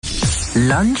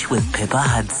Lunch with Pippa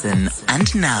Hudson.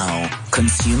 And now,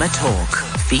 Consumer Talk,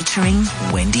 featuring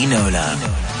Wendy Knowler.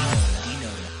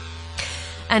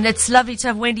 And it's lovely to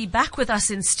have Wendy back with us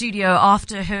in studio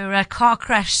after her car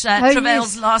crash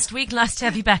travails last week. Nice to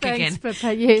have you back again. Thanks,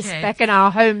 Pippa. Yes, okay. Back in our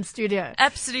home studio.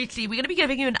 Absolutely. We're going to be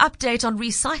giving you an update on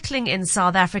recycling in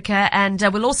South Africa, and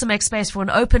we'll also make space for an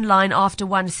open line after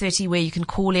 1:30 where you can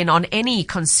call in on any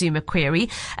consumer query.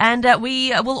 And we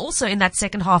will also, in that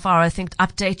second half hour, I think,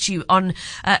 update you on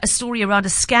a story around a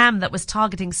scam that was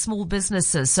targeting small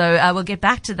businesses. So we'll get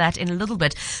back to that in a little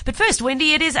bit. But first,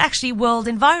 Wendy, it is actually World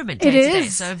Environment Day today. It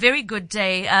is. So a very good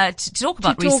day to talk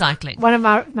about recycling. One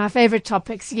of my favorite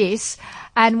topics, yes.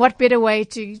 And what better way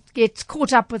to get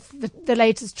caught up with the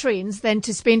latest trends than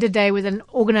to spend a day with an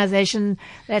organization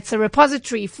that's a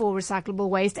repository for recyclable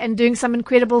waste and doing some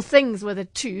incredible things with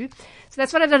it too. So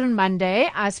that's what I did on Monday.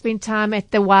 I spent time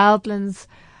at the Wildlands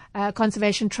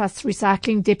Conservation Trust's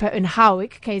recycling depot in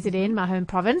Howick, KZN, my home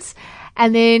province.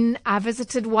 And then I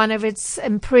visited one of its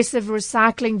impressive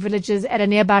recycling villages at a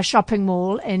nearby shopping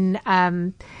mall in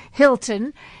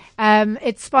Hilton.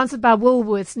 It's sponsored by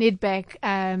Woolworths, Nedbank,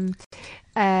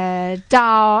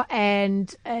 Dow,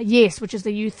 and Yes, which is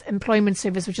the Youth Employment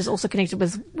Service, which is also connected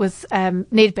with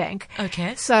Nedbank.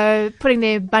 Okay. So putting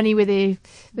their money where their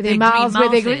mouths, where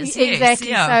their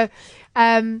exactly. Yeah.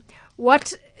 So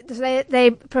what.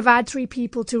 They provide 3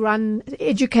 people to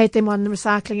educate them on the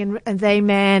recycling, and they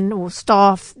man or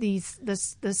staff this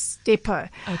depot.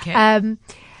 Okay.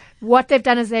 What they've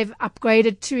done is they've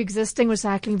upgraded 2 existing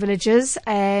recycling villages,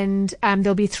 and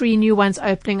there'll be 3 new ones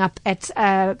opening up at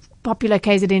popular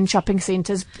KZN shopping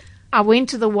centres. I went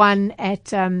to the one at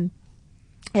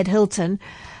Hilton.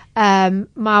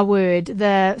 My word,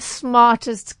 the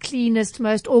smartest, cleanest,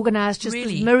 most organized, just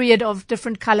really? A myriad of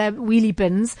different color wheelie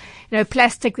bins.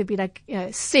 Plastic, there'd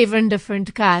be 7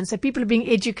 different kinds. So people are being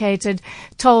educated,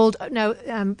 told, no,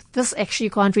 this actually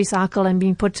you can't recycle, and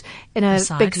being put in a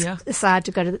big side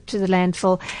to go to the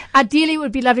landfill. Ideally, it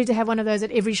would be lovely to have one of those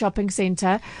at every shopping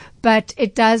center, but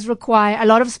it does require a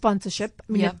lot of sponsorship.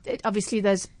 I mean, obviously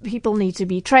those people need to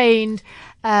be trained,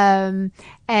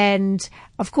 and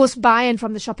of course buy-in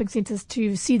from the shopping centres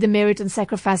to see the merit in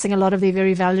sacrificing a lot of their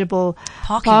very valuable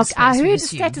parking space. I heard a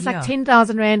status like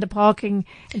 10,000 Rand a parking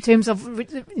in terms of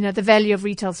the value of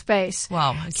retail space.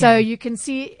 Wow. Okay. So you can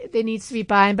see there needs to be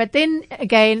buy-in, but then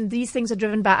again, these things are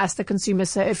driven by us, the consumer.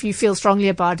 So if you feel strongly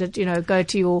about it, go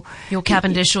to your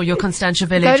Cavendish or your Constantia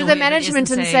Village, go to the management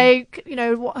and say,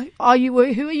 who are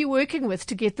you working with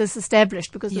to get this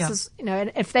established? Because this is,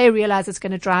 if they realize it's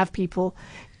going to drive people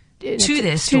to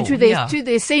their store, to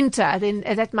their centre, then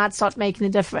that might start making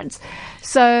a difference.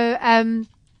 So,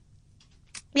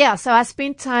 so I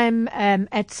spent time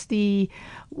at the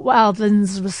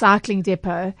Wildlands Recycling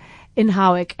Depot in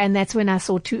Howick, and that's when I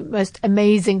saw 2 most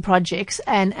amazing projects,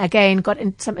 and again got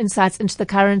some insights into the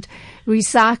current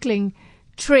recycling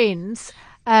trends.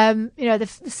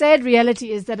 The sad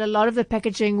reality is that a lot of the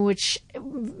packaging, which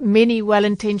many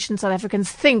well-intentioned South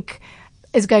Africans think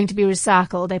is going to be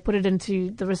recycled, they put it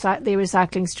into their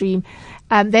recycling stream.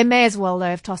 They may as well, though,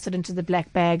 have tossed it into the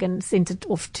black bag and sent it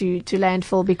off to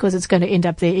landfill, because it's going to end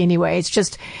up there anyway. It's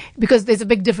just because there's a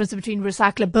big difference between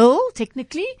recyclable,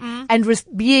 technically, and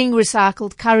being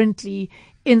recycled currently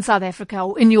in South Africa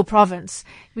or in your province,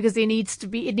 because it needs to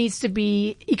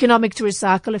be economic to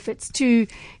recycle. If it's too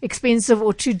expensive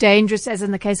or too dangerous, as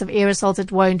in the case of aerosols,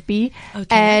 it won't be. Okay.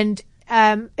 And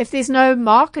if there's no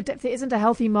market, if there isn't a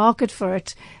healthy market for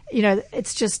it,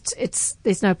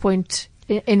 there's no point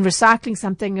in recycling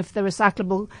something if the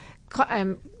recyclable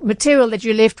material that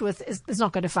you're left with is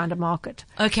not going to find a market.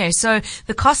 Okay, so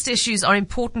the cost issues are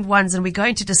important ones, and we're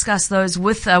going to discuss those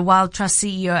with Wild Trust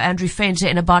CEO Andrew Venter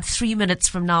in about 3 minutes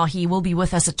from now. He will be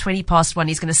with us at 1:20.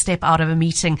 He's going to step out of a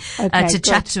meeting to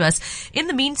chat to us. In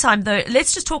the meantime, though,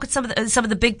 let's just talk at some of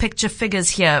the big picture figures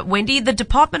here. Wendy, the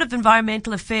Department of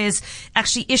Environmental Affairs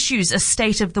actually issues a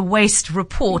State of the Waste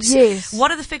report. Yes. What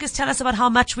do the figures tell us about how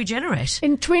much we generate?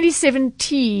 In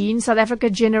 2017, South Africa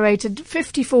generated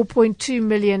 54.2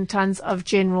 million tons of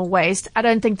general waste. I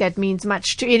don't think that means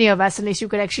much to any of us unless you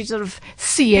could actually sort of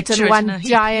see it in one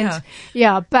giant.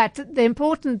 But the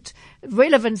important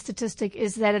relevant statistic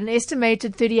is that an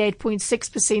estimated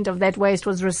 38.6% of that waste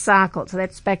was recycled. So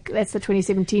that's the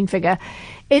 2017 figure.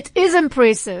 It is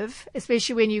impressive,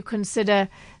 especially when you consider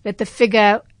that the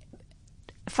figure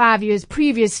 5 years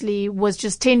previously was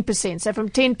just 10%. So from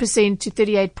 10% to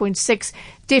 38.6,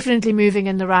 definitely moving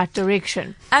in the right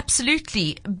direction.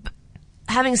 Absolutely.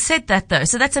 having said that, though,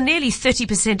 so that's a nearly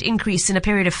 30% increase in a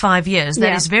period of 5 years.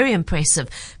 That is very impressive.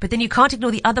 But then you can't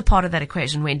ignore the other part of that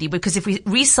equation, Wendy, because if we're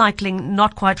recycling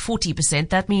not quite 40%,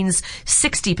 that means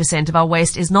 60% of our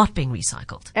waste is not being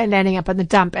recycled. And ending up in the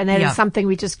dump. And that is something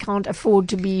we just can't afford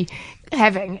to be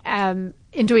having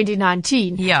in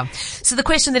 2019. Yeah. So the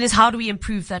question then is, how do we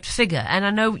improve that figure? And I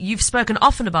know you've spoken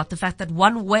often about the fact that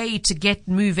one way to get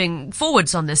moving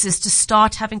forwards on this is to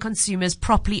start having consumers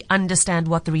properly understand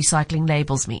what the recycling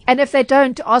labels mean. And if they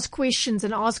don't, ask questions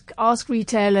and ask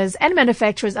retailers and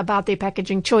manufacturers about their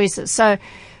packaging choices. So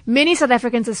many South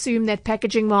Africans assume that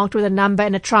packaging marked with a number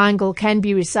and a triangle can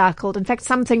be recycled. In fact,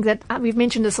 something that we've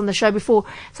mentioned this on the show before,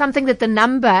 something that the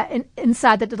number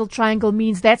inside that little triangle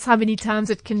means that's how many times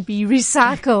it can be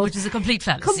recycled. Which is a complete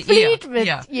fallacy.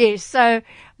 Yes. So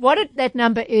what that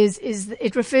number is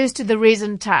it refers to the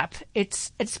resin type.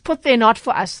 It's put there not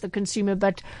for us, the consumer,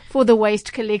 but for the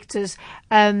waste collectors.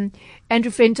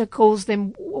 Andrew Venter calls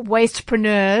them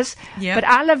wastepreneurs, but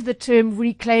I love the term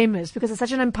reclaimers because it's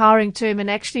such an empowering term, and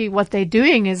actually what they're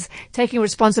doing is taking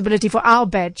responsibility for our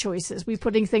bad choices. We're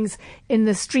putting things in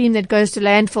the stream that goes to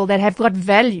landfill that have got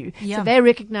value. So they're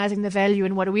recognizing the value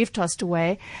in what we've tossed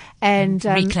away and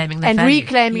reclaiming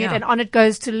it, and on it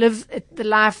goes to live the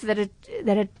life that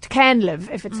it can live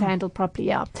if it's handled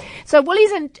properly. So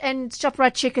Woolies and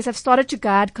ShopRite Checkers have started to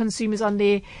guide consumers on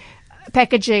their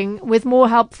packaging with more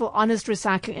helpful, honest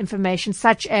recycling information,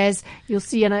 such as you'll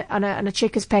see on a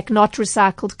Checkers pack, not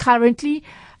recycled currently.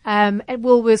 And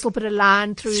Woolworths will put a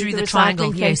line through the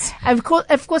triangle, thing. And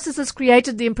of course, this has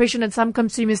created the impression in some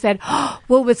consumers that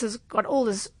Woolworths has got all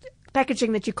this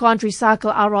packaging that you can't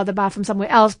recycle. I'll rather buy from somewhere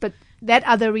else. But that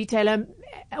other retailer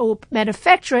or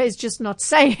manufacturer is just not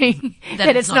saying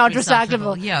that it's not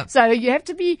recyclable. So you have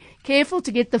to be careful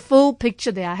to get the full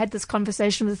picture there. I had this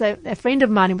conversation with a friend of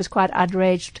mine who was quite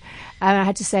outraged. I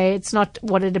had to say it's not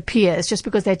what it appears. Just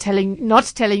because they're not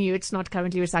telling you it's not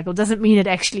currently recycled doesn't mean it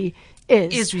actually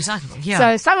is. Is recyclable,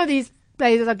 So some of these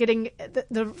players are getting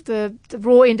the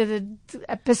raw end of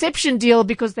the perception deal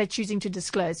because they're choosing to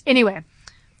disclose. Anyway,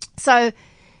 so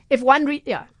if one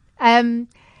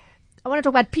I want to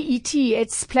talk about PET.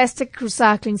 It's plastic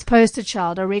recycling's poster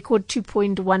child. A record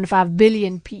 2.15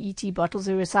 billion PET bottles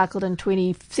were recycled in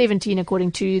 2017,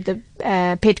 according to the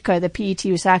Petco, the PET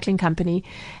recycling company.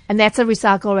 And that's a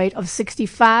recycle rate of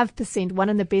 65%, one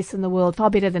of the best in the world, far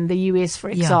better than the US,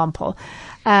 for example.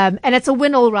 And it's a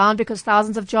win all round because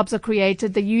thousands of jobs are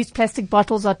created. The used plastic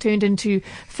bottles are turned into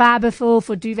fiber fill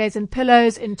for duvets and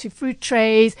pillows, into fruit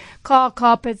trays, car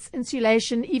carpets,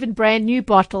 insulation, even brand new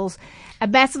bottles. A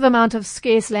massive amount of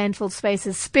scarce landfill space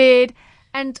is spared.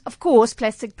 And, of course,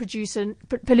 plastic pollution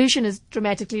is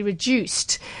dramatically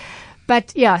reduced. But,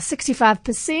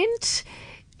 65%.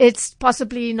 It's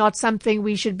possibly not something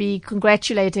we should be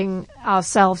congratulating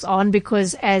ourselves on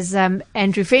because, as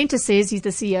Andrew Venter says, he's the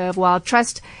CEO of Wild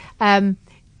Trust,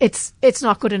 it's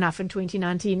not good enough in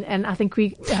 2019. And I think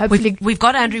we've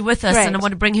got Andrew with us, and I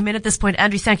want to bring him in at this point.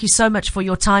 Andrew, thank you so much for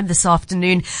your time this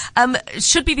afternoon.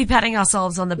 Should we be patting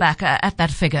ourselves on the back at that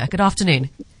figure? Good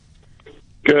afternoon.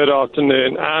 Good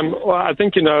afternoon. Well, I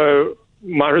think,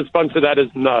 my response to that is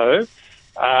no.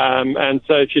 And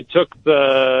so if you took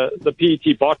the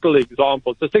PET bottle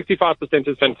example, so 65%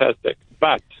 is fantastic.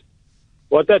 But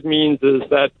what that means is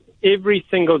that every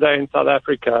single day in South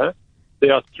Africa,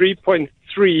 there are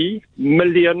 3.3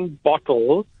 million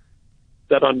bottles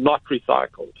that are not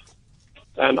recycled.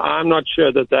 And I'm not sure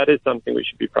that is something we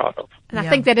should be proud of. And I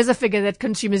think that is a figure that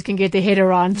consumers can get their head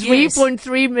around.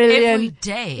 3.3 million.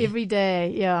 Every day.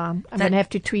 Yeah. I'm going to have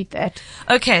to tweet that.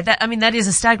 Okay. That is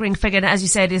a staggering figure. And as you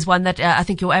said, is one that I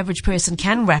think your average person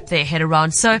can wrap their head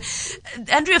around. So,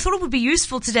 Andrew, I thought it would be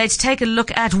useful today to take a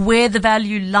look at where the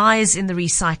value lies in the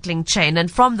recycling chain. And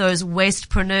from those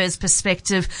wastepreneurs'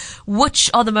 perspective,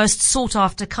 which are the most sought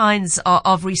after kinds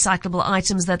of recyclable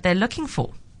items that they're looking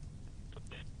for?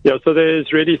 Yeah, so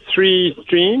there's really three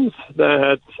streams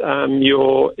that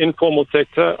your informal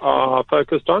sector are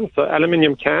focused on. So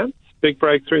aluminium cans, big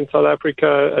breakthrough in South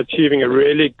Africa, achieving a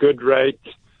really good rate.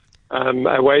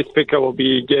 A waste picker will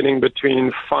be getting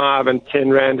between 5 and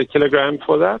 10 rand a kilogram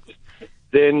for that.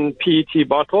 Then PET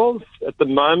bottles. At the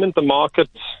moment, the market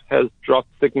has dropped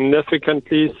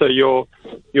significantly. So your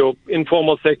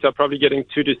informal sector are probably getting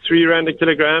 2 to 3 rand a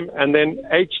kilogram. And then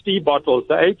HD bottles.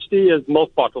 So HD is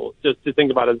milk bottles, just to think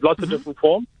about it. There's lots of different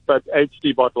forms, but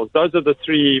HD bottles. Those are the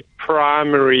three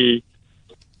primary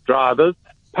drivers.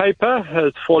 Paper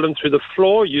has fallen through the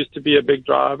floor, used to be a big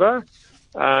driver.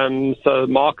 So the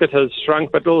market has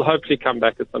shrunk, but it'll hopefully come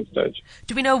back at some stage.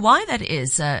 Do we know why that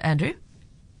is, Andrew?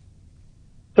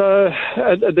 So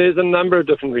there's a number of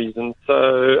different reasons.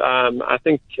 So I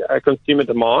think consumer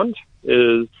demand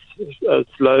is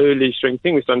slowly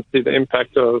shrinking. We're starting to see the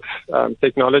impact of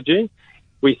technology.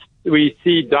 We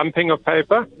see dumping of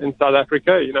paper in South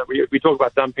Africa. You know, we talk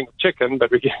about dumping of chicken, but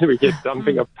we get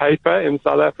dumping of paper in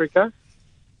South Africa.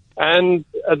 And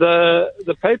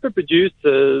the paper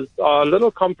producers are a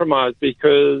little compromised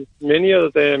because many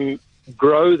of them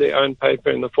grow their own paper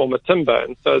in the form of timber.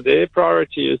 And so their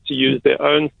priority is to use their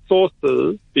own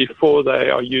sources before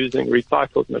they are using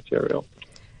recycled material.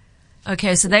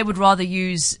 Okay, so they would rather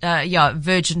use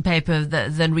virgin paper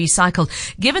than recycled.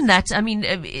 Given that, I mean,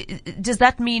 does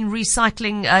that mean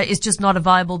recycling is just not a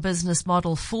viable business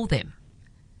model for them?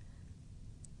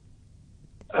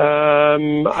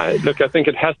 I think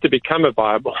it has to become a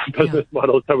viable business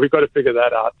model, so we've got to figure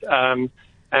that out.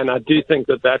 And I do think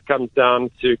that comes down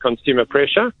to consumer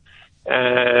pressure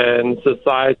and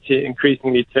society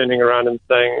increasingly turning around and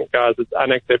saying, guys, it's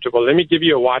unacceptable. Let me give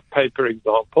you a white paper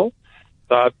example.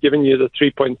 So I've given you the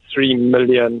 3.3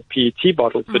 million PET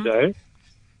bottles per day.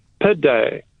 Per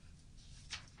day,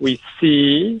 we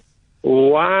see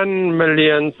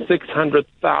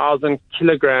 1,600,000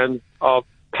 kilograms of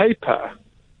paper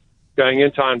going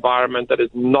into our environment that is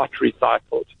not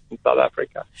recycled in South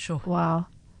Africa. Sure. Wow.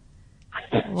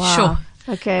 Sure.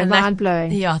 Okay,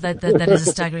 mind-blowing. Yeah, that is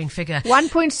a staggering figure.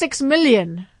 1.6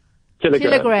 million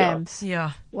kilograms.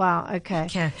 Yeah. Wow, okay.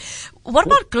 Okay. What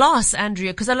about glass,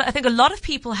 Andrea? Because I think a lot of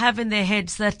people have in their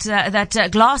heads that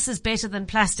glass is better than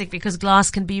plastic because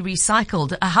glass can be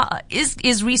recycled.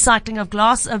 Is recycling of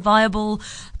glass a viable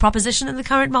proposition in the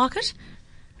current market?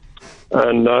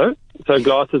 No. So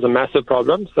glass is a massive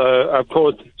problem. So, of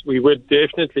course, we would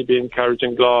definitely be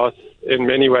encouraging glass in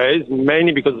many ways,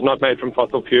 mainly because it's not made from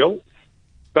fossil fuel.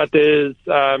 But there's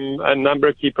a number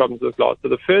of key problems with glass. So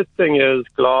the first thing is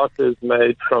glass is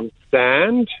made from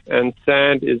sand, and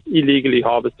sand is illegally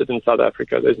harvested in South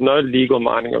Africa. There's no legal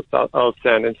mining of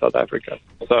sand in South Africa.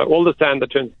 So all the sand that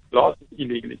turns glass is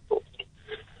illegally sourced.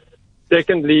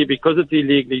 Secondly, because it's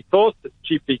illegally sourced, it's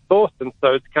cheaply sourced, and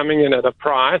so it's coming in at a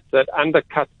price that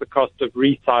undercuts the cost of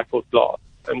recycled glass.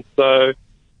 And so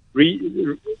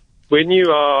when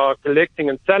you are collecting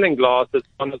and selling glass, it's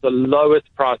one of the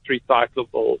lowest priced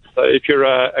recyclables. So if you're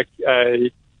a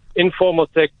informal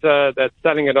sector that's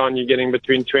selling it on, you're getting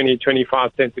between 20 and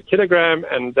 25 cents a kilogram,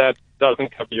 and that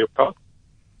doesn't cover your cost.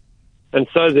 And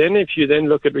so then if you then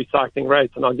look at recycling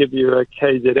rates, and I'll give you a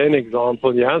KZN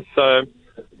example, so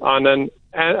on a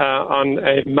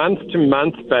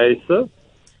month-to-month basis,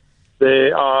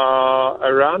 there are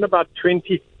around about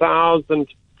 20,000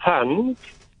 tons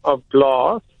of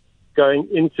glass going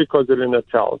into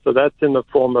KwaZulu-Natal. So that's in the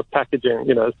form of packaging,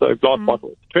 so glass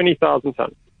bottles, 20,000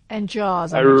 tons. And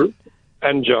jars.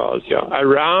 And jars, yeah.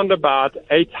 Around about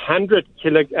 800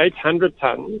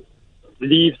 tons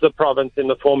leaves the province in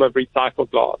the form of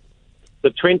recycled glass. The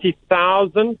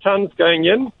 20,000 tons going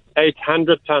in,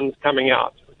 800 tons coming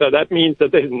out. So that means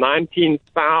that there's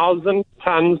 19,000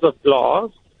 tons of glass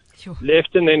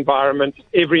left in the environment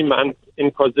every month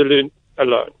in KwaZulu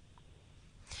alone.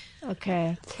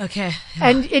 Okay. Yeah.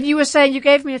 And you were saying, you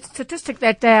gave me a statistic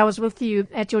that day I was with you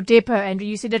at your depot, Andrew.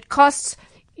 You said it costs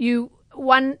you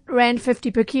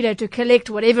R1.50 per kilo to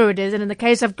collect whatever it is. And in the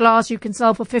case of glass, you can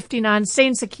sell for 59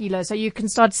 cents a kilo. So you can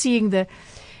start seeing the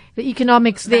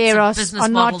economics there That's a business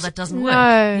model that doesn't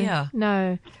work.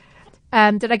 No.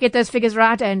 Did I get those figures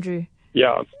right, Andrew?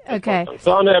 Yeah. Okay.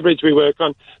 So on average, we work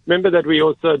on, remember that we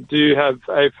also do have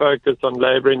a focus on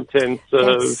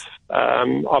labor-intensive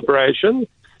operations.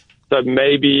 So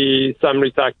maybe some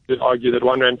recyclers would argue that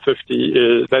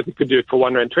R1.50 is, that we could do it for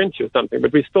R1.20 or something,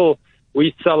 but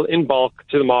we sell in bulk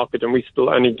to the market, and we still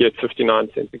only get 59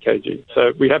 cents a kg.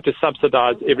 So we have to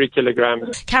subsidize every kilogram.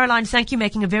 Caroline, thank you,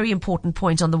 making a very important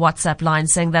point on the WhatsApp line,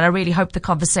 saying that I really hope the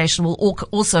conversation will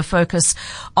also focus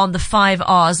on the 5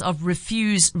 R's of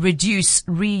refuse, reduce,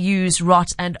 reuse,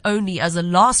 rot, and only as a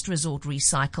last resort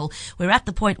recycle. We're at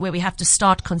the point where we have to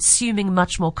start consuming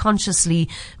much more consciously,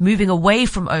 moving away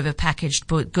from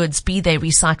overpackaged goods, be they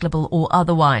recyclable or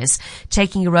otherwise,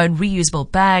 taking your own reusable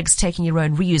bags, taking your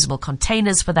own reusable containers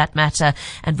for that matter,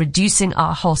 and reducing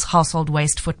our household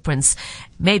waste footprints.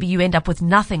 Maybe you end up with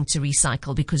nothing to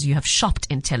recycle because you have shopped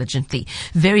intelligently.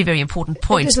 Very, very important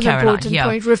point, It is an Caroline. important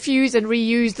point. Refuse and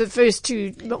reuse, the first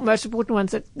two most important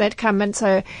ones that come. And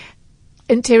so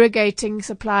interrogating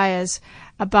suppliers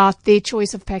about their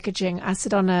choice of packaging. I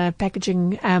sit on a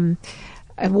packaging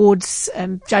awards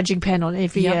judging panel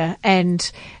every year,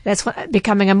 and that's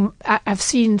becoming I've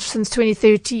seen since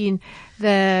 2013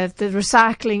 the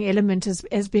recycling element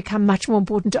has become much more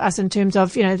important to us in terms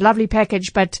of lovely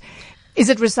package, but is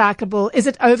it recyclable? Is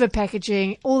it over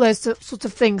packaging? All those sorts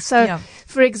of things. So,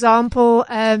 for example,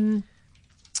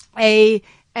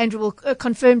 Andrew will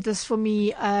confirm this for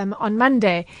me on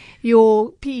Monday.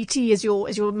 Your PET is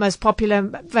your most popular,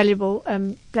 valuable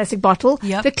plastic bottle.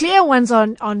 Yep. The clear ones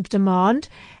on demand.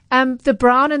 The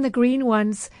brown and the green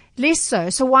ones less so.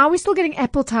 So why are we still getting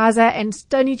apple Tizer and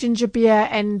Stony Ginger beer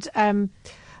and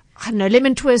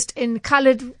lemon twist in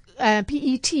coloured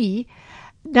PET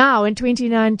now in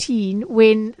 2019,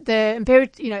 when the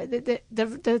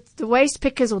waste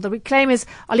pickers or the reclaimers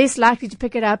are less likely to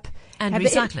pick it up and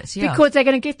recycle it, because they're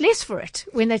going to get less for it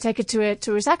when they take it to a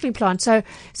recycling plant. So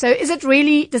is it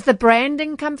really, does the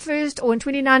branding come first, or in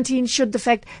 2019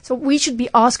 so we should be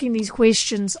asking these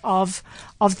questions of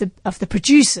the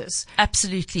producers?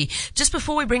 Absolutely. Just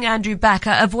before we bring Andrew back,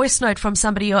 a voice note from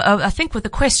somebody, I think, with a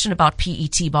question about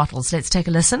PET bottles. Let's take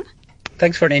a listen.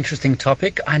 Thanks for an interesting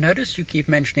topic. I noticed you keep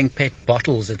mentioning PET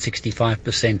bottles at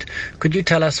 65%. Could you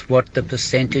tell us what the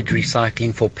percentage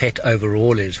recycling for PET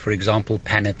overall is, for example,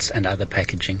 pannets and other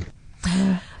packaging?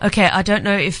 Okay, I don't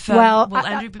know if...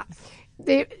 Andrew...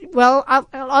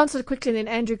 I'll answer it quickly, and then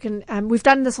Andrew can. We've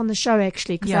done this on the show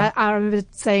actually, because I remember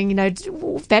saying,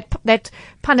 that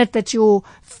punnet that your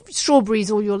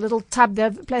strawberries or your little tub, the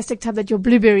plastic tub that your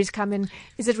blueberries come in,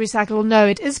 is it recyclable? No,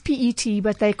 it is PET,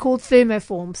 but they're called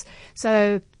thermoforms.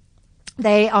 So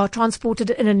they are transported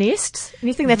in a nest,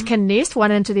 anything that can nest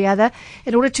one into the other.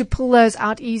 In order to pull those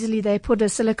out easily, they put a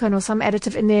silicone or some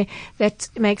additive in there that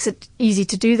makes it easy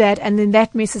to do that, and then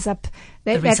that messes up.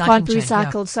 That can't be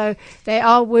recycled. So they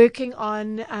are working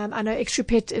on, I know Extra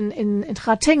Pet in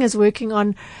Gauteng is working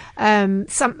on,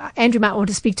 Andrew might want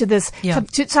to speak to this,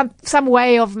 some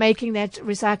way of making that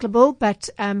recyclable, but,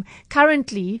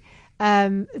 currently,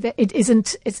 it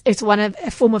isn't, it's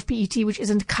a form of PET which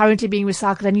isn't currently being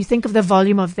recycled, and you think of the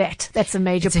volume of that's a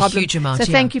major problem. It's a huge amount.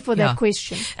 So thank you for that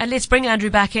question. And let's bring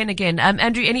Andrew back in again.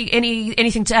 Andrew,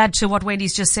 anything to add to what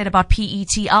Wendy's just said about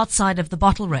PET outside of the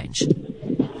bottle range?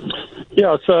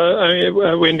 Yeah,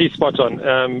 so Wendy's spot on.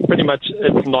 Pretty much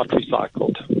it's not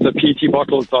recycled. The PET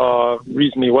bottles are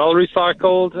reasonably well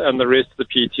recycled, and the rest of the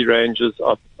PET ranges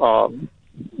are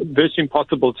virtually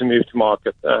impossible to move to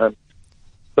market.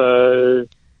 And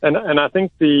I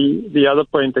think the other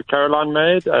point that Caroline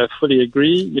made, I fully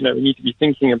agree. We need to be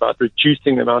thinking about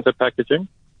reducing the amount of packaging.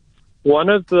 One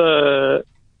of the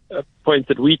points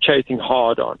that we're chasing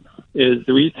hard on is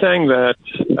we're saying that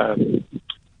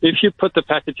if you put the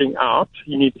packaging out,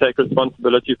 you need to take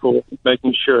responsibility for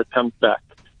making sure it comes back.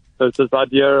 So it's this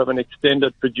idea of an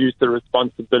extended producer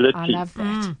responsibility. I love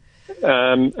that.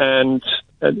 And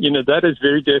that is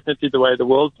very definitely the way the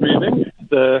world's moving.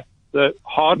 The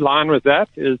hard line with that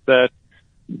is that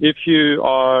if you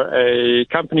are a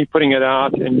company putting it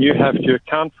out and you have to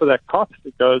account for that cost,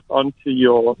 it goes onto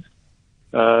your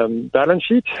balance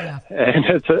sheet, and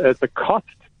it's a cost.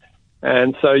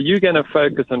 And so you're going to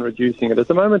focus on reducing it. At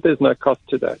the moment, there's no cost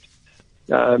to that.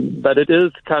 But it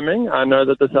is coming. I know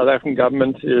that the South African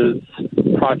government is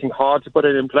fighting hard to put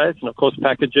it in place. And, of course,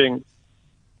 packaging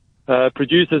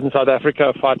producers in South Africa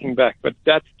are fighting back. But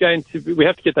that's going to be, we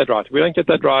have to get that right. If we don't get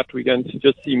that right, we're going to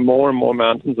just see more and more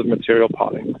mountains of material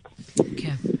piling.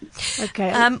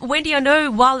 Okay. Wendy, I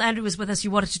know while Andrew was with us, you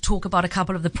wanted to talk about a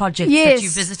couple of the projects that you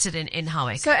visited in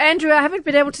Howick. So, Andrew, I haven't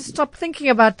been able to stop thinking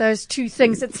about those two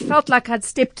things. It's felt like I'd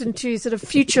stepped into sort of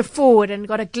future forward and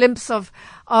got a glimpse of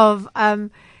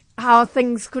how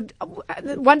things could,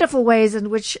 wonderful ways in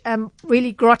which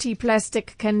really grotty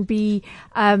plastic can be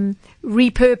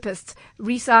repurposed,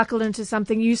 recycled into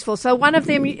something useful. So one of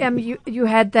them, you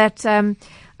had that, I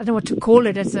don't know what to call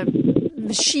it. It's a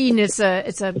machine. It's a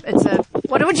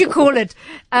what would you call it?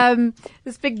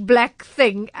 This big black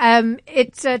thing.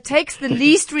 It takes the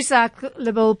least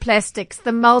recyclable plastics,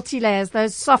 the multi-layers,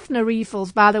 those softener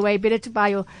refills. By the way, better to buy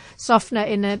your softener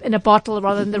in a bottle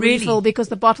rather than the refill, because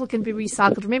the bottle can be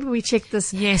recycled. Remember, we checked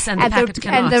this. Yes, and the packet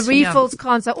cannot. And the refills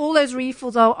can't. So all those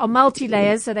refills are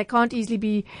multi-layers, so they can't easily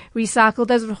be recycled.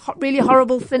 Those are really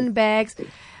horrible thin bags.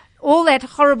 All that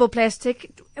horrible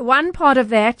plastic, one part of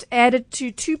that added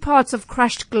to 2 parts of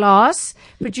crushed glass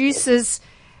produces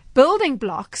building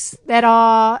blocks that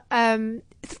are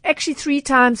actually 3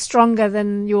 times stronger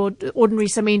than your ordinary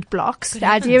cement blocks. The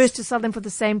idea is to sell them for the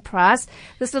same price.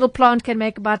 This little plant can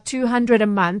make about 200 a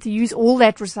month. You use all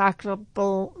that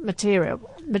recyclable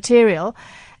material.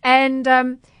 And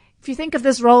if you think of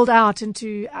this rolled out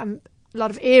into a lot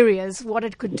of areas, what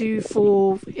it could do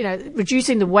for,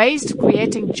 reducing the waste,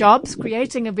 creating jobs,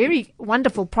 creating a very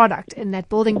wonderful product in that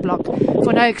building block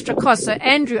for no extra cost. So,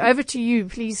 Andrew, over to you.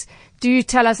 Please do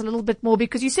tell us a little bit more,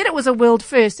 because you said it was a world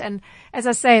first. And as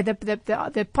I say,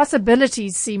 the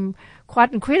possibilities seem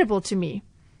quite incredible to me.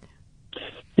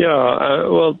 Yeah,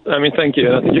 well, I mean, thank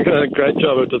you. I think you've done a great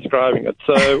job of describing it.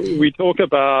 So we talk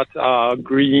about our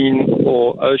green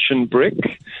or ocean brick,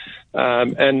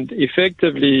 and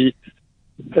effectively,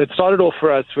 it started off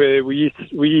for us where we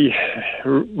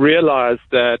realized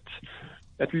that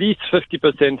at least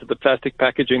 50% of the plastic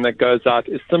packaging that goes out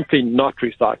is simply not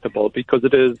recyclable because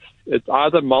it's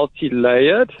either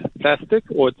multi-layered plastic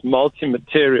or it's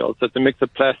multi-material. So it's a mix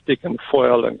of plastic and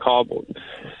foil and cardboard.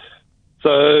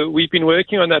 So we've been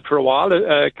working on that for a while.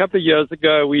 A couple of years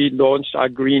ago, we launched our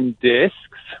green desks,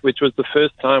 which was the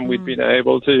first time we'd been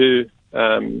able to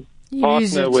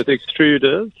partner with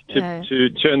extruders to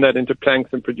turn that into planks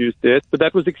and produce desks. But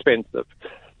that was expensive.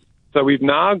 So we've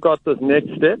now got this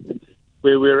next step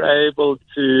where we're able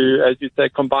to, as you say,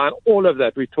 combine all of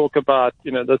that. We talk about,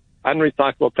 this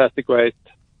unrecyclable plastic waste,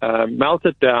 melt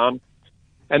it down,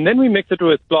 and then we mix it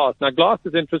with glass. Now, glass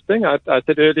is interesting. I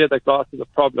said earlier that glass is a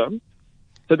problem.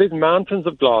 So there's mountains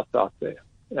of glass out there.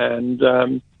 And,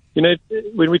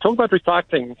 when we talk about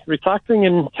recycling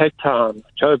in Cape Town,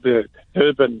 Joburg,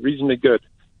 Durban, reasonably good.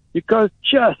 You go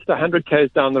just 100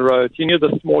 k's down the road, you're near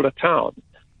the smaller towns.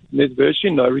 And there's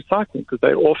virtually no recycling because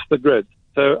they're off the grid.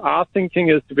 So our thinking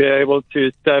is to be able to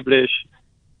establish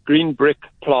green brick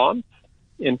plants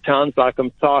in towns like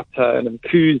Umtata and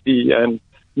Mkuzi and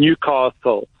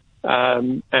Newcastle,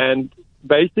 and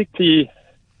basically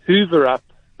hoover up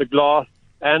the glass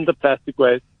and the plastic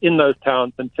waste in those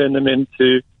towns and turn them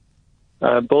into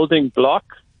building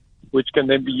blocks, which can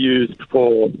then be used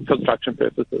for construction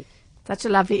purposes. Such a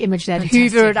lovely image, that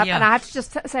hoover it up. Yeah. And I have to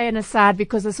just say an aside,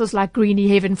 because this was like greeny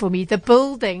heaven for me. The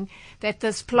building that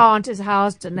this plant is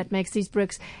housed in that makes these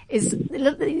bricks it's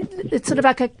sort of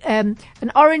like an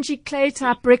orangey clay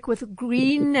type brick with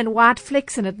green and white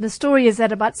flecks in it. And the story is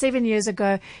that about 7 years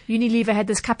ago, Unilever had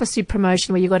this cup of soup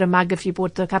promotion where you got a mug if you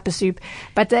bought the cup of soup,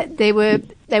 but they were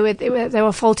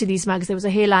faulty, these mugs. There was a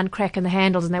hairline crack in the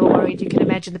handles, and they were worried. You can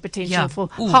imagine the potential for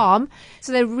harm.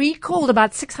 So they recalled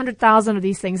about 600,000 of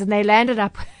these things, and they landed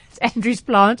up at Andrew's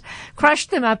plant,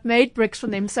 crushed them up, made bricks from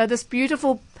them. So this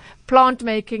beautiful brick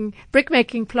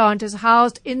making plant is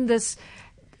housed in this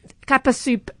cup of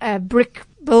soup brick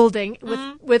building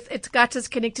with its gutters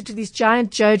connected to these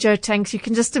giant JoJo tanks. You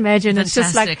can just imagine. Fantastic.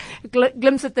 It's just like a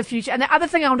glimpse at the future. And the other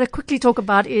thing I want to quickly talk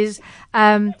about is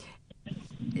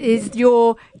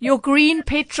your green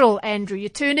petrol, Andrew. You're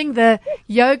turning the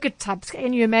yogurt tubs.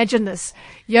 Can you imagine this?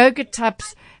 Yogurt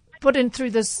tubs put in through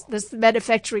this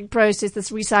manufacturing process, this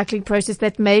recycling process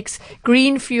that makes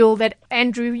green fuel that,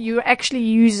 Andrew, you're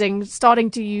actually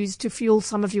starting to use to fuel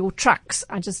some of your trucks.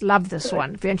 I just love this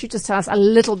one. Why don't you just tell us a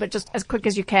little bit, just as quick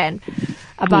as you can,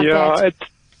 about that?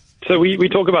 So we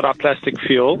talk about our plastic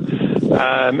fuel.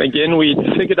 Again, we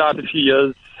figured out a few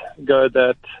years ago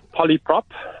that polyprop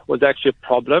was actually a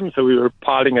problem, so we were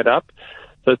piling it up.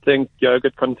 So think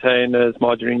yogurt containers,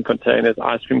 margarine containers,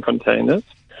 ice cream containers.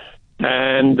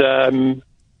 And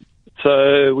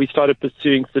so we started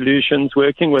pursuing solutions,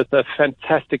 working with a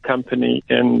fantastic company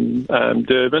in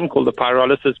Durban called the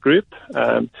Pyrolysis Group.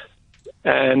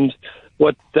 And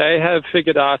what they have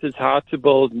figured out is how to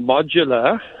build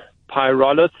modular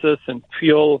pyrolysis and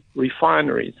fuel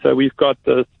refineries. So we've got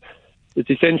this, it's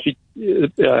essentially,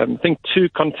 think 2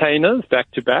 containers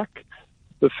back to back.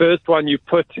 The first one you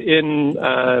put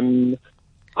in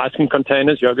ice cream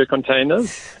containers, yogurt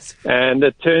containers, and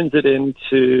it turns it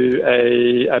into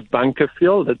a bunker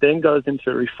fuel that then goes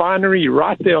into a refinery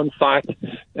right there on site,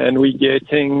 and we're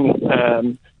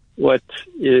getting what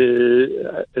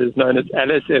is known as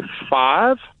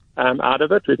LSF5 out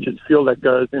of it, which is fuel that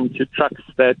goes into trucks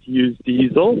that use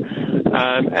diesel,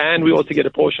 and we also get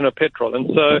a portion of petrol. And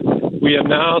so we are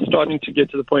now starting to get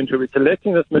to the point where we're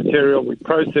collecting this material, we're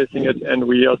processing it, and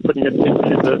we are putting it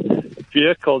into the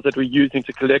vehicles that we're using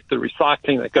to collect the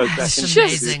recycling that goes back into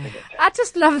amazing. I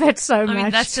just love that so much. I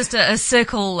mean, that's just a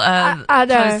circle,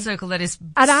 closed circle that is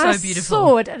and so I beautiful.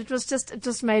 Saw it, and it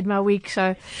just made my week.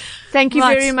 So thank you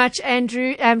very much,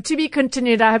 Andrew. To be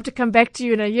continued. I hope to come back to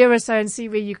you in a year or so and see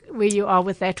where you are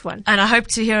with that one. And I hope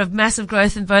to hear of massive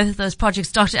growth in both of those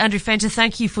projects. Dr. Andrew Venter,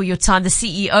 thank you for your time, the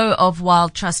CEO of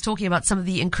Wild Trust, talking about some of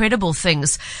the incredible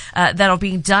things that are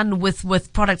being done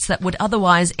with products that would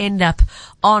otherwise end up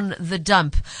on the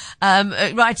dump.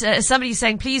 Somebody's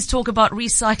saying, please talk about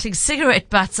recycling cigarette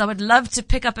butts. I would love to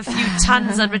pick up a few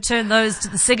tons and return those to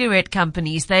the cigarette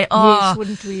companies. They are, yes,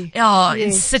 wouldn't we?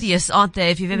 Insidious, aren't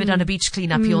they? If you've ever done a beach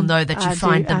cleanup, you'll know that you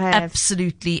find them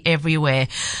absolutely everywhere.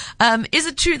 Is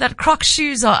it true that Crocs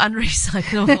shoes are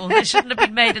unrecyclable? They shouldn't have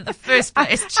been made in the first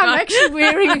place. I'm actually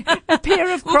wearing a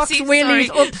pair of Crocs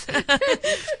wheelies. Oops.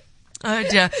 Oh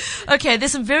dear. Okay,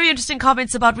 there's some very interesting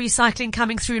comments about recycling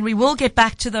coming through, and we will get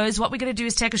back to those. What we're going to do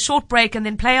is take a short break and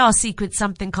then play our Secret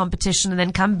Something competition, and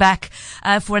then come back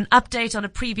for an update on a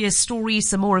previous story,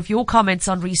 some more of your comments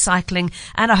on recycling,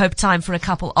 and I hope time for a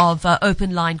couple of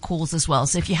open line calls as well.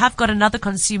 So if you have got another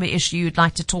consumer issue you'd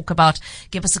like to talk about,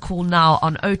 give us a call now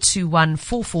on 021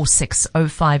 446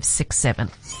 0567.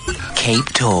 Cape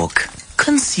Talk.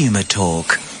 Consumer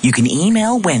Talk. You can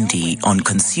email Wendy on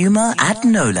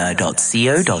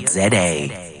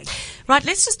consumer@nola.co.za. Right,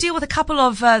 let's just deal with a couple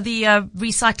of the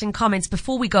recycling comments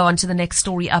before we go on to the next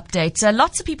story update.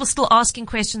 Lots of people still asking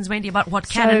questions, Wendy, about what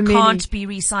can and can't be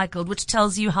recycled, which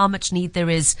tells you how much need there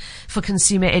is for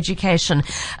consumer education.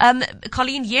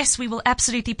 Colleen, yes, we will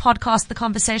absolutely podcast the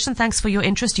conversation. Thanks for your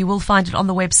interest. You will find it on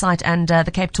the website and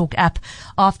the Cape Talk app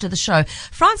after the show.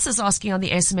 Francis asking on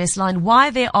the SMS line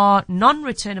why there are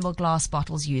non-returnable glass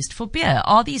bottles used for beer.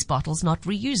 Are these bottles not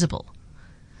reusable?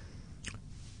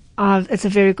 It's a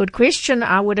very good question.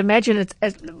 I would imagine it's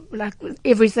like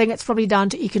everything. It's probably down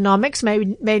to economics.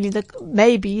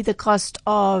 Maybe the cost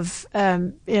of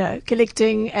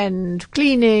collecting and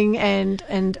cleaning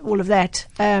and all of that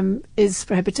is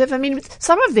prohibitive. I mean,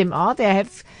 some of them are. They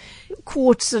have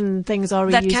quartz and things are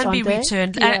reused, that can be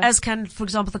returned, as can, for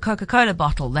example, the Coca-Cola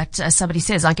bottle that somebody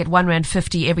says I get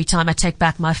R1.50 every time I take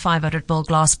back my 500ml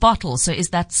glass bottle. So is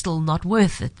that still not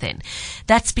worth it then?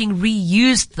 That's being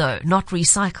reused though, not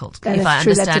recycled. If I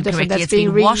understand correctly, it's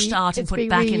being washed out and put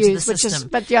back into the system.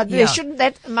 There shouldn't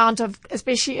that amount of,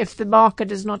 especially if the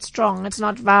market is not strong, it's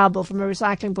not viable from a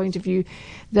recycling point of view.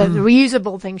 The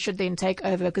reusable thing should then take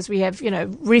over, because we have,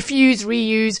 refuse,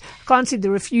 reuse. I can't see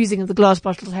the refusing of the glass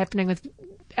bottles happening with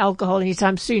alcohol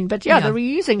anytime soon, but the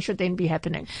reusing should then be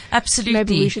happening. Absolutely.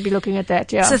 Maybe we should be looking at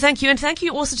that. So thank you, and thank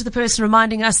you also to the person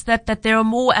reminding us that there are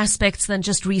more aspects than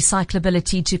just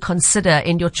recyclability to consider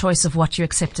in your choice of what you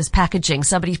accept as packaging.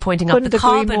 Somebody's pointing out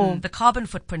the carbon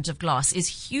footprint of glass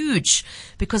is huge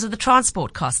because of the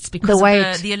transport costs, because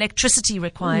of the electricity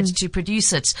required to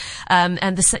produce it, and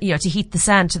to heat the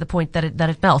sand to the point that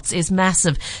it melts is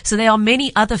massive. So there are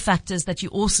many other factors that you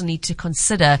also need to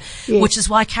consider, which is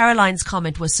why Caroline's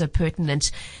comment was so pertinent.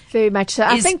 Very much so.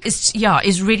 I think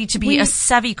is ready to be a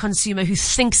savvy consumer who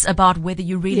thinks about whether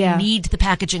you really need the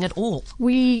packaging at all.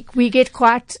 We get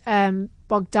quite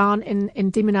bogged down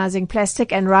in demonizing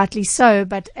plastic, and rightly so.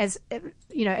 But as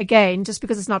again, just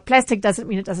because it's not plastic doesn't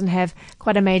mean it doesn't have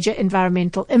quite a major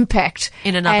environmental impact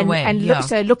in another way. And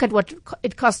look at what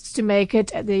it costs to make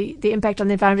it, the impact on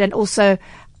the environment, and also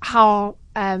how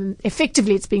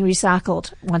effectively it's being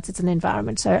recycled once it's in the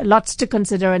environment. So lots to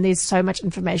consider, and there's so much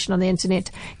information on the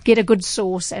internet. Get a good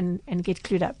source and get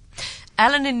clued up.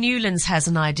 Alan in Newlands has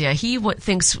an idea. He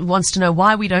wants to know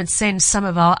why we don't send some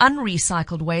of our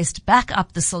unrecycled waste back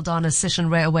up the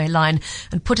Saldanha-Sishen railway line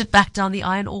and put it back down the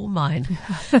iron ore mine.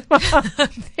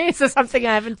 This is something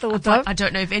I haven't thought of. I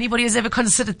don't know if anybody has ever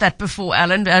considered that before,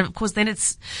 Alan. Of course, then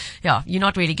you're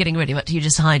not really getting rid of it. You're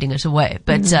just hiding it away.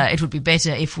 But it would be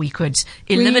better if we could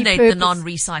eliminate the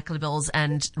non-recyclables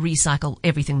and recycle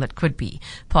everything that could be,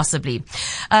 possibly.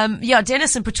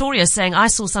 Dennis in Pretoria is saying, I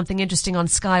saw something interesting on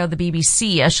Sky or the BBC,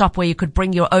 a shop where you could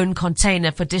bring your own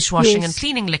container for dishwashing and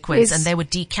cleaning liquids, and they would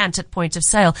decant at point of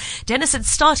sale. Dennis, it's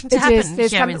starting to happen here in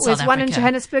South Africa. There's one in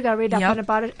Johannesburg. I read up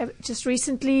about it just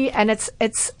recently, and it's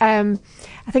I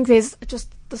think there's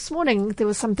just this morning there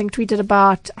was something tweeted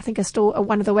about, I think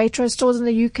one of the Waitrose stores in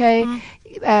the UK,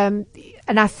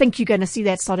 and I think you're going to see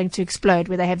that starting to explode,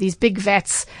 where they have these big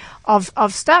vats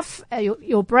of stuff,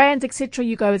 your brands, etc.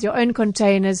 You go with your own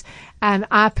containers.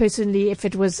 I personally, if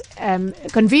it was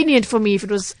convenient for me,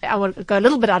 I would go a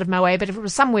little bit out of my way, but if it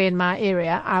was somewhere in my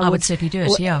area, I would certainly do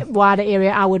it. Wider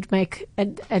area, I would make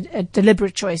a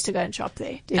deliberate choice to go and shop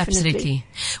there. Definitely. Absolutely.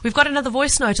 We've got another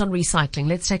voice note on recycling.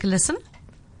 Let's take a listen.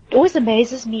 It always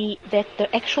amazes me that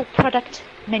the actual product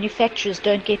manufacturers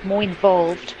don't get more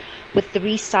involved with the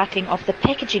recycling of the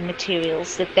packaging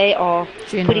materials that they are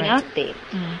putting out there.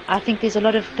 I think there's a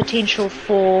lot of potential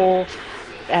for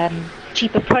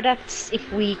cheaper products if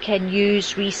we can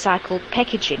use recycled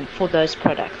packaging for those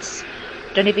products.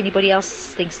 Don't know if anybody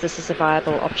else thinks this is a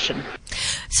viable option.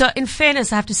 So in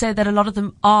fairness, I have to say that a lot of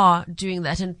them are doing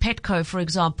that. And Petco, for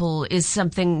example, is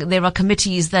something, there are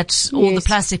committees that all the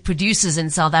plastic producers in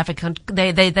South Africa,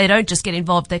 they don't just get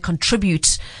involved, they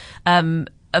contribute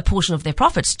a portion of their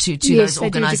profits to those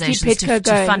organizations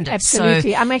to fund it.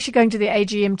 Absolutely. So, I'm actually going to the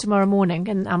AGM tomorrow morning,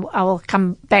 and I will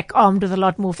come back armed with a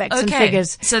lot more facts and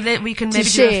figures. So that we can maybe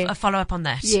do a follow-up on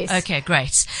that. Yes. Okay,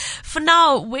 great. For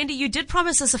now, Wendy, you did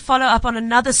promise us a follow-up on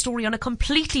another story on a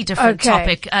completely different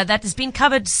topic that has been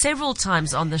covered several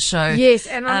times on the show. Yes,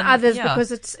 and on others,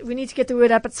 because we need to get the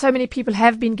word out, but so many people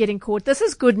have been getting caught. This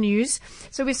is good news.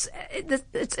 So it's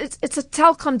a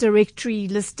telecom directory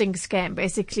listing scam,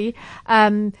 basically.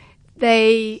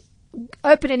 They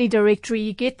open any directory,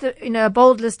 you get a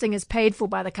bold listing is paid for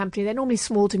by the company. They're normally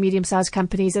small to medium-sized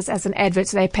companies as an advert,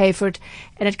 so they pay for it,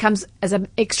 and it comes as an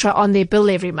extra on their bill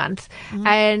every month. Mm-hmm.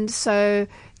 And so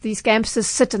these scamsters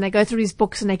sit and they go through these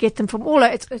books and they get them from all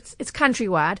over. It's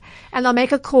countrywide, and they'll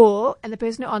make a call, and the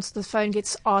person who answers the phone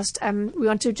gets asked, we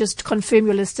want to just confirm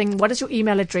your listing. What is your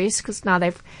email address? Because now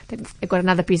they've got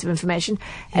another piece of information.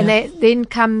 And then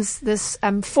comes this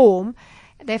form.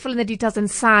 They fill in the details and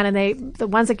sign, and the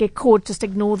ones that get caught just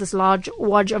ignore this large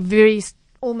wodge of very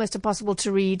almost impossible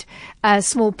to read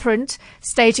small print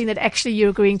stating that actually you're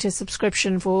agreeing to a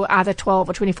subscription for either 12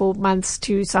 or 24 months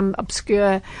to some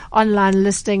obscure online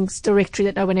listings directory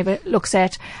that no one ever looks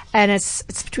at, and it's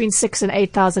between 6,000 and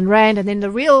 8,000 rand. And then the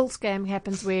real scam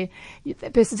happens where the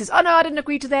person says, oh no, I didn't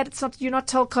agree to that, you're not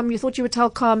Telkom, you thought you were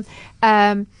Telkom,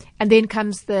 and then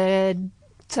comes the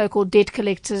so-called debt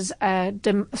collectors,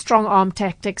 strong arm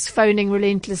tactics, phoning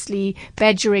relentlessly,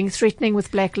 badgering, threatening with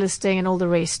blacklisting, and all the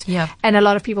rest. Yeah. And a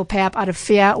lot of people pay up out of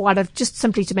fear or out of just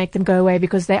simply to make them go away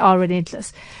because they are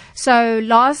relentless. So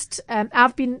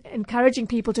I've been encouraging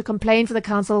people to complain to the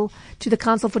Council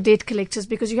for Debt Collectors,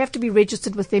 because you have to be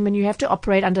registered with them and you have to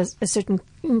operate under a certain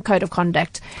code of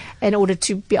conduct in order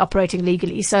to be operating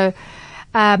legally. So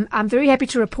I'm very happy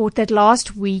to report that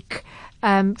last week,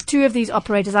 two of these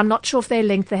operators, I'm not sure if they're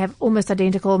linked, they have almost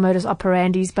identical modus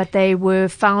operandis, but they were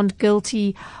found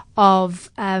guilty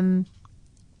of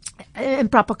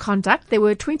improper conduct. There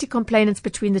were 20 complainants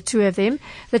between the two of them.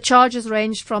 The charges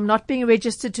ranged from not being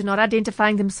registered to not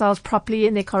identifying themselves properly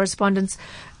in their correspondence,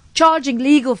 charging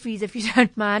legal fees, if you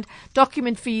don't mind,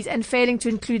 document fees, and failing to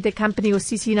include their company or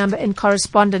CC number in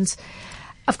correspondence.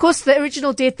 Of course, the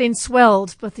original debt then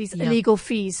swelled with these illegal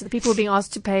fees. So the people were being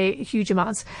asked to pay huge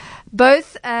amounts.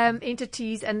 Both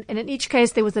entities, and in each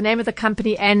case there was the name of the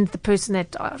company and the person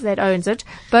that owns it.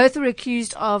 Both were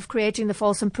accused of creating the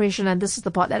false impression, and this is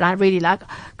the part that I really like,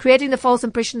 creating the false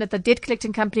impression that the debt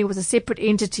collecting company was a separate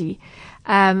entity.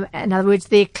 In other words,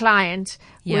 their client,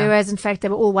 whereas in fact they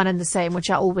were all one and the same, which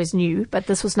I always knew, but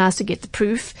this was nice to get the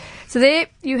proof. So there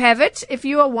you have it. If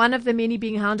you are one of the many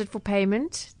being hounded for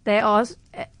payment,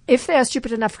 if they are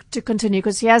stupid enough to continue,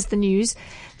 because here's the news,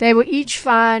 they were each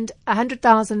fined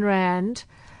 100,000 rand,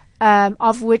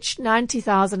 of which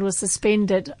 90,000 was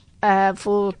suspended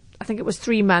for, I think it was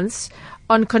 3 months,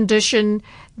 on condition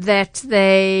that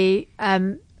they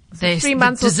 3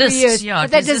 months or 3 years. Yeah,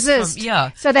 they desist.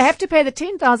 So they have to pay the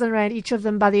 10,000 rand each of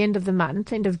them by the end of the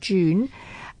month, end of June.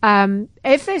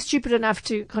 If they're stupid enough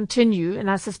to continue,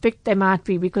 and I suspect they might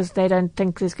be because they don't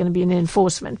think there's going to be an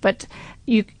enforcement, but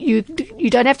you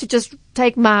don't have to just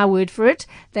take my word for it.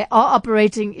 They are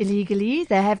operating illegally.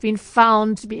 They have been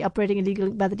found to be operating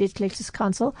illegally by the Debt Collectors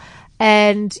Council,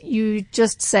 and you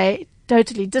just say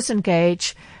totally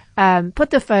disengage, put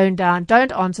the phone down,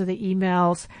 don't answer the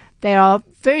emails. They are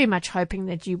very much hoping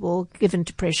that you will give in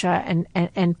to pressure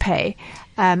and pay.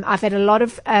 I've had a lot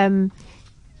of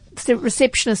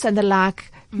receptionists and the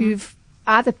like who've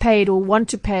either paid or want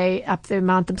to pay up the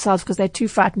amount themselves because they're too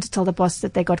frightened to tell the boss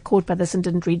that they got caught by this and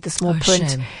didn't read the small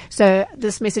print. Shame. So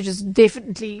this message is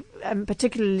definitely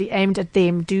particularly aimed at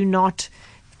them. Do not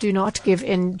give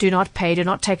in, do not pay, do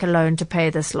not take a loan to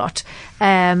pay this lot.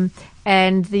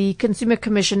 And the Consumer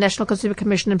Commission, National Consumer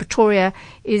Commission in Pretoria,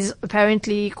 is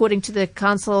apparently, according to the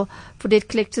Council for Debt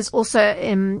Collectors,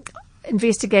 also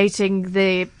investigating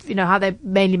how they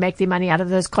mainly make their money out of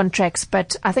those contracts.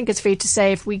 But I think it's fair to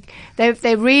say the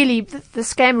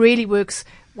scam really works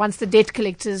once the debt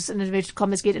collectors and inverted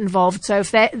commas get involved. So if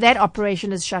that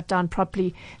operation is shut down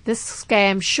properly, this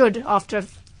scam should, after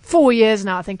 4 years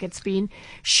now, I think it's been,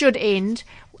 should end.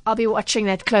 I'll be watching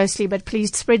that closely, but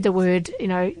please spread the word.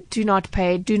 Do not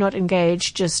pay, do not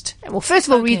engage. First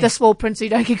of all, read the small print so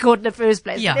you don't get caught in the first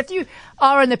place. Yeah. But if you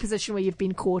are in the position where you've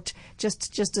been caught,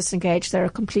 just disengage. They're a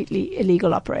completely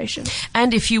illegal operation.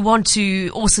 And if you want to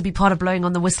also be part of blowing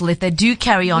on the whistle, if they do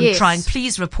carry on trying,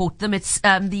 please report them. It's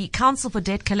the Council for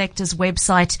Debt Collectors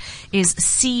website is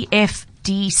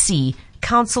cfdc.co.za.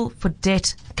 Council for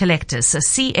Debt Collectors. So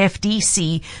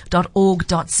cfdc.org.za.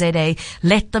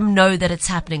 Let them know that it's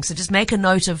happening. So just make a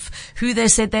note of who they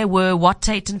said they were, what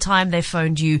date and time they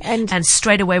phoned you, and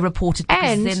straight away report it,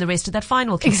 because then the rest of that fine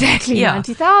will kick in. Exactly,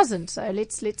 90,000. So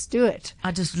let's do it.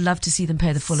 I'd just love to see them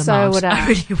pay the full amount. Would I.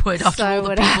 really would, after all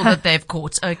the people that they've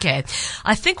caught. Okay.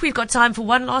 I think we've got time for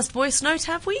one last voice note,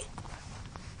 have we?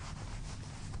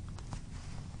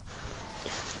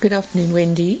 Good afternoon,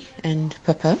 Wendy and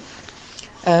Papa.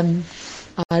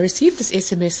 I received this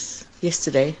SMS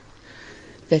yesterday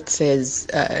that says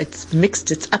it's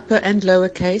mixed, it's upper and lower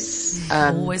case.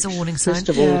 Always a warning sign. First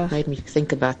of all, it made me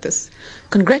think about this.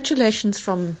 Congratulations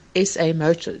from SA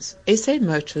Motors. SA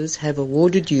Motors have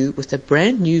awarded you with a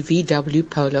brand new VW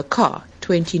Polo car,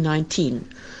 2019.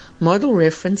 Model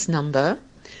reference number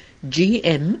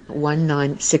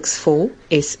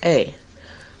GM1964SA.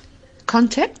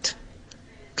 Contact,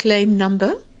 claim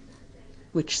number,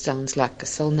 which sounds like a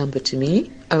cell number to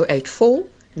me, 084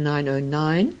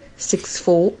 909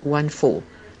 6414.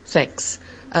 Thanks.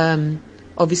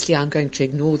 Obviously, I'm going to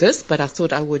ignore this, but I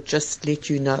thought I would just let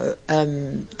you know.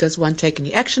 Does one take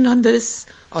any action on this?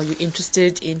 Are you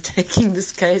interested in taking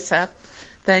this case up?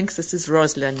 Thanks. This is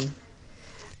Rosalind.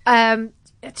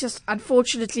 It's just,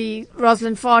 unfortunately,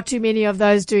 Rosalind, far too many of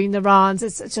those doing the rounds.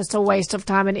 It's just a waste of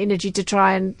time and energy to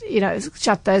try and,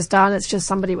 shut those down. It's just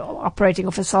somebody operating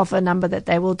off a cell phone number that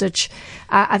they will ditch.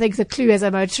 I think the clue as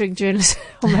a motoring journalist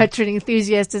or motoring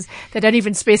enthusiast is they don't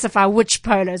even specify which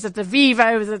Polo. Is it the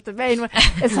Vivo? Is it the main one?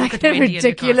 It's like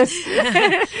ridiculous.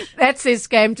 That's this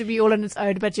game to be all on its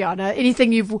own. But yeah, no, any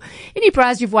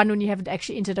prize you've won when you haven't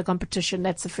actually entered a competition,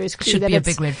 that's the first clue. Should be a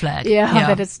big red flag. Yeah,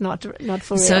 that it's not for real.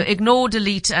 So ignore,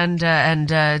 delete, and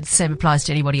same applies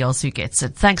to anybody else who gets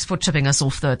it. Thanks for tipping us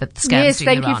off, though, that the scam's yes, doing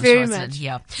thank the rounds. You very much.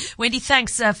 Yeah, Wendy,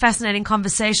 thanks. Fascinating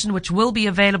conversation, which will be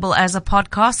available as a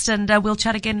podcast, and we'll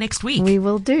chat again next week. We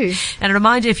will do. And a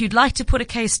reminder, if you'd like to put a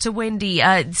case to Wendy,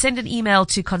 send an email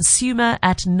to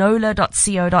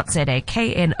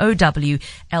consumer@knowler.co.za,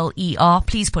 KNOWLER.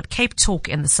 Please put Cape Talk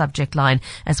in the subject line,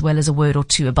 as well as a word or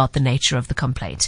two about the nature of the complaint.